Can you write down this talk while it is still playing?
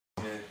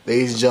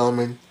Ladies and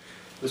gentlemen,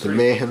 the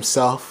man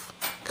himself.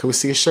 Can we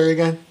see his shirt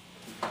again?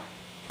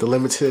 The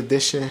limited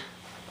edition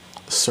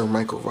Sir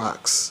Michael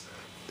Rocks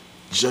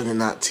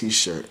Juggernaut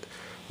t-shirt.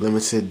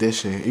 Limited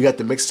edition. You got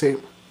the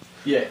mixtape?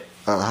 Yeah.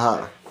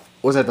 Uh-huh.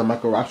 Was that the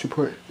Michael Rocks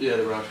Report? Yeah,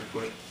 the Rocks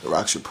Report. The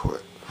Rocks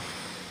Report.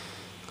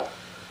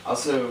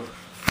 Also,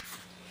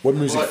 what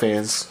music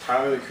fans?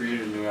 Tyler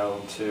created a new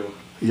album too.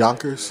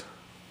 Yonkers?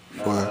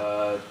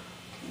 Well,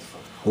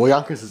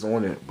 Yonkers is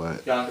on it,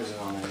 but... Yonkers is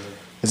on it.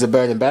 Is it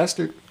better than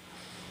Bastard?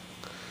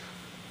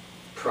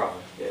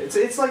 Probably. Yeah,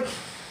 it's like...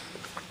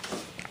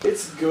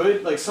 It's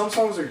good. Like, some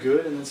songs are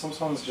good, and then some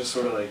songs just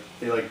sort of like,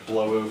 they like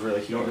blow over.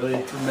 Like, you don't really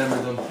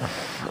remember them.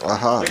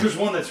 Uh-huh. Like, there's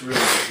one that's really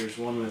good. There's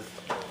one with...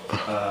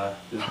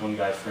 there's one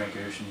guy, Frank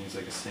Ocean, he's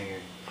like a singer.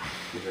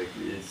 He's like,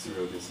 it's a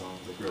real good song.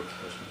 It's like real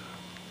professional.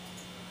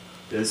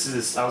 Yeah,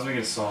 I was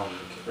making a song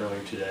like,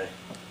 earlier today.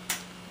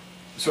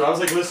 So I was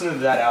like listening to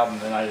that album,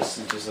 and I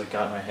just like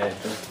got in my head.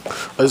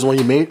 Oh, this is one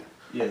you made?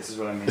 Yeah, this is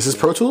what I made. Is this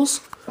Pro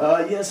Tools?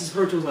 Yeah, this is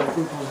Pro Tools. I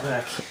put those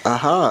back.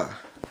 Uh-huh.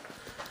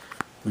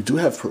 We do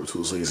have Pro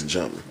Tools, ladies and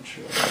gentlemen. I'm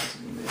sure.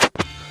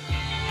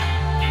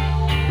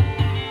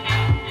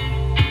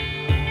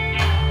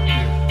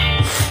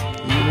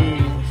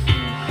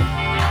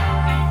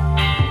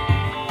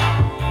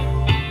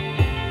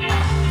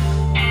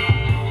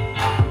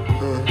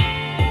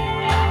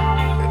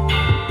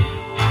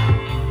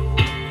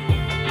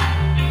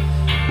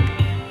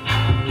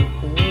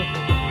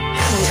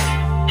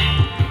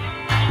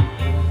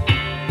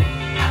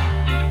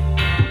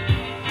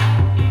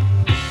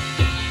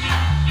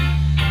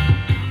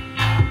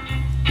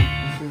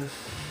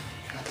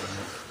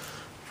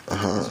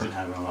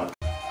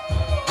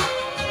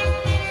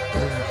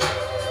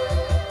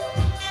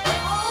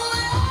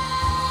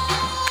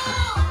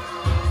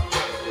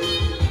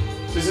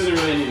 This isn't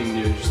really anything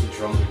new, just the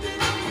drums are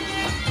different.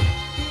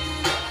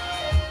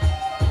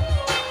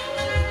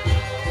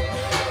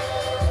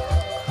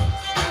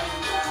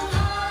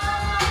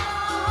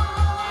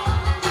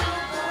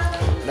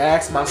 I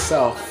asked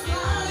myself,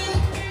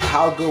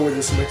 how good would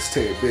this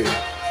mixtape be?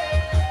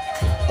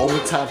 Only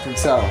time can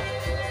tell.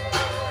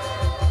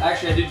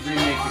 Actually, I did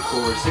remake the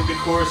chorus. Like, the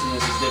chorus in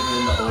this is different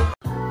than the old.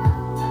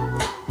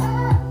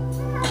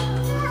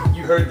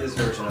 You heard this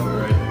version of it,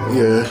 right?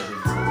 Yeah.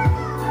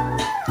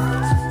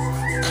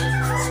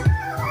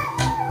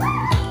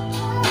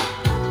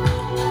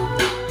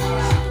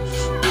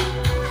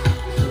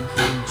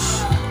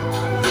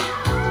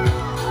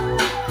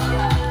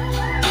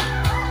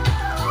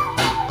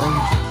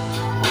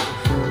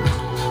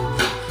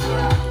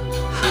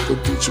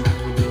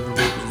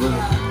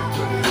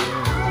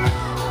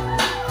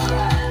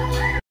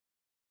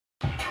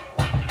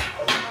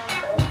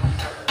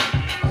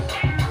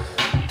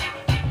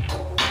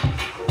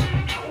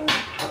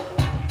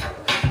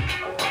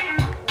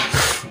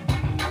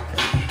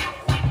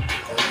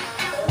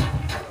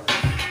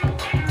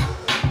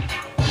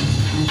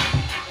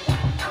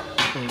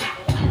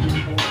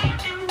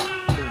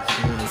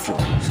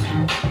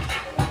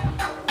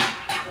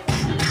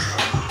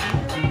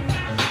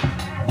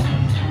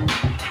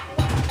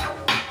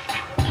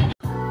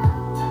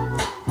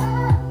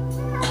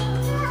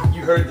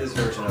 You heard this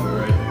version of it,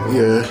 right?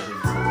 Yeah.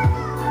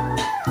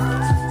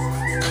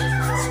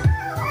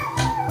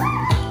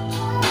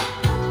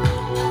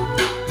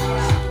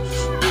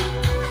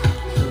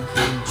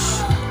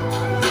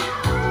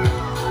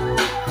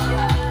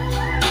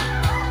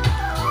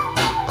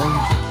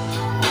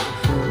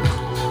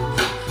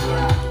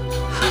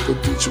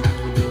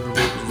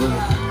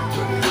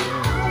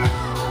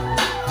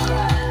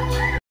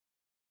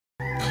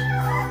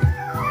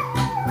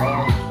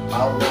 I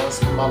was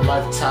for my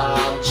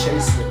lifetime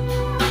chasing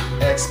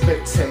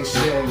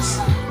expectations.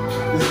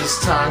 This is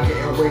time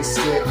getting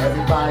wasted.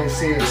 Everybody's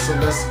here, so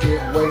let's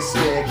get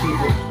wasted.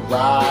 Keep it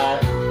ride.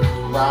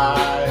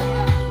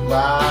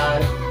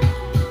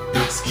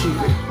 Let's keep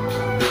it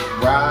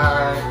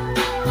ride.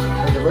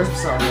 And the rest of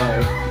something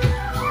like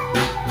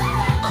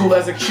cool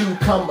as a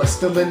cucumber,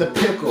 still in the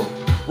pickle.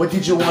 What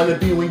did you want to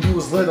be when you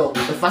was little?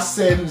 If I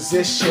said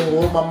musician,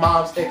 will my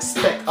moms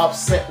expect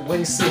upset when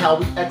you see how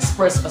we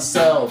express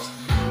ourselves?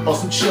 Or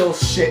some chill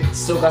shit,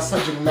 still got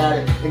subject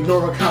matter.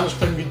 Ignoring comments,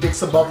 putting your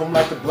dicks above them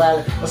like the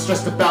bladder. I'm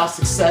stressed about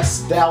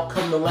success, the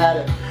outcome, the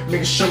ladder.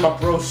 Making sure my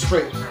bro's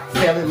straight,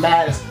 family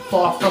matters.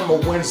 Far from a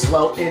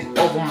Winslow, in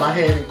over my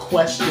head in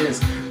questions.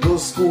 Go to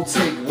school,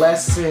 take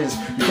lessons.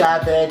 You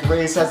got bad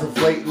grades as of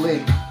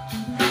lately.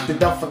 They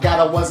don't forgot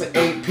I was an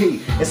AP.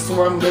 It's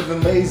where I'm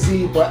living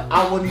lazy, but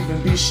I wouldn't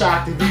even be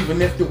shocked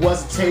even if there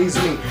was a tase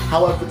me.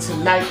 However,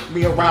 tonight,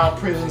 me around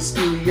pretty in the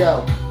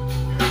studio.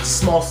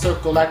 Small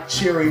circle like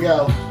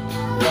Cheerio.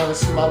 Now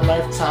this is my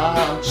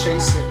lifetime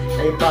chasing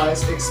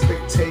everybody's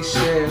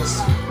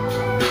expectations.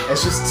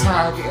 It's just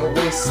time getting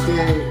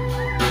wasted.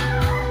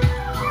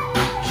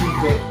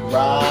 Keep it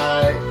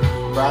right.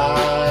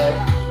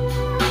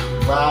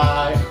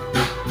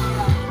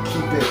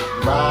 Keep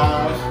it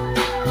right.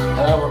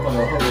 And I work on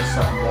the hood or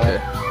something,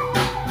 right?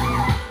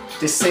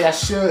 They say I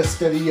should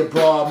study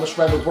abroad, much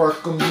rather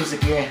work on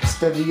music and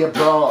study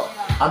abroad.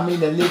 I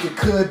mean, a nigga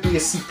could be a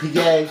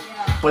CPA,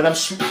 but I'm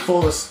shooting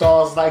full of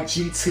stars like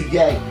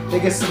GTA. They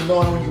get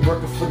annoying when you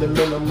working for the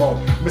minimum.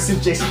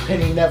 Missing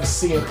JCPenney, never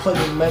seeing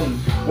plenty money.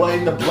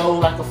 Wanting to blow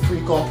like a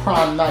freak on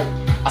prom night.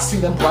 I see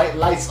them bright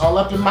lights all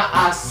up in my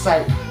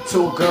eyesight.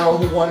 To a girl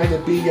who wanted to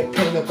be a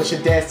painter, but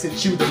your dad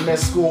sent you to med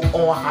school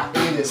on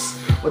hiatus.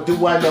 What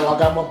do I know? I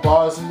got my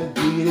bars in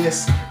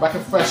Adidas,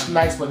 rocking fresh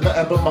nights with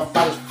nothing but my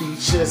father's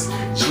features.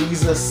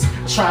 Jesus,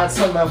 try to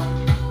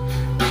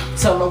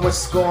tell them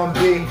what's gonna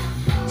be.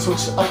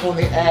 Switch it up on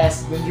the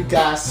ass, then you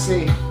guys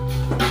see.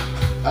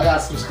 I gotta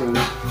switch to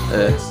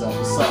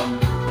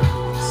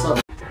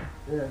something.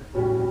 Yeah.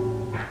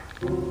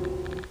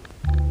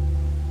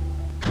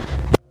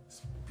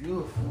 It's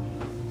beautiful.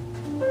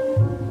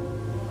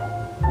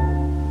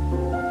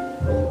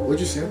 What'd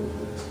you say?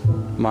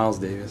 Miles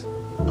Davis.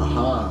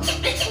 Uh-huh.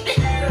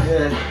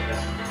 Yeah.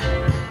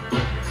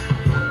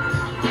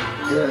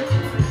 Yeah.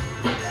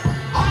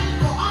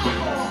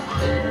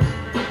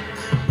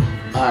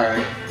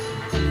 Alright.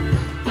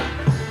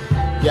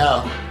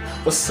 Yo,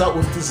 what's up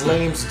with these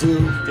lames,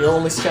 dude? They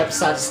only step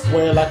beside the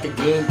square like a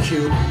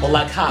GameCube or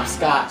like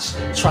hopscotch.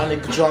 Trying to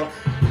get drunk,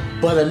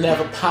 but I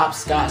never pop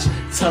scotch.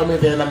 Tell me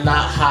that I'm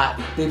not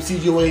hot. Baby, see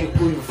you ain't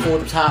moving for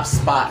the top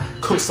spot.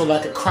 Cook so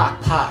like a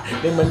crock pot.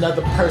 Name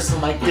another person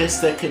like this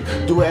that can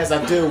do as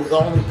I do. The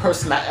only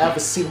person I ever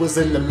see was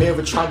in the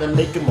mirror trying to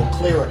make it more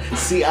clearer.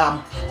 See,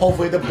 I'm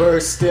over the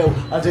bird still,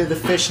 under the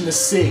fish in the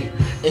sea.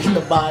 In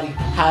the body,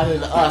 higher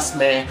than us,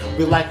 man.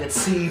 We like a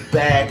tea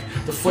bag.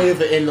 The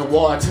flavor in the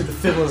water to the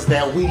feelings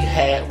that we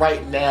had.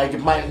 Right now, you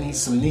might need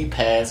some knee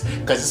pads,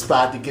 cause it's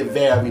about to get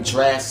very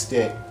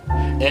drastic.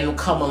 And I'm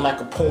coming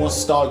like a porn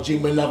star,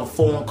 dreaming of a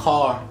foreign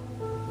car.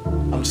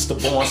 I'm just a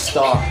born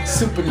star,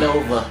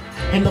 supernova,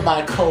 ain't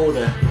nobody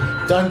colder.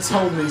 Done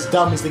told me these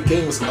dummies the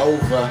game was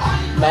over.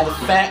 Matter of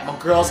fact, my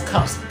girl's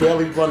cup's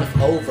barely running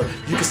over.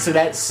 You can say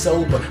that's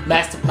sober,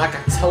 master like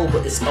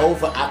October, it's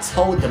over. I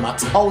told them, I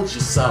told you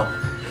so.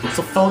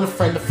 So phone a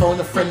friend, to phone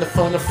a friend, to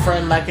phone a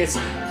friend like it's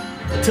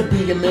to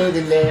be a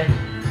millionaire.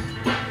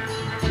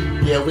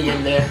 Yeah, we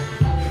in there.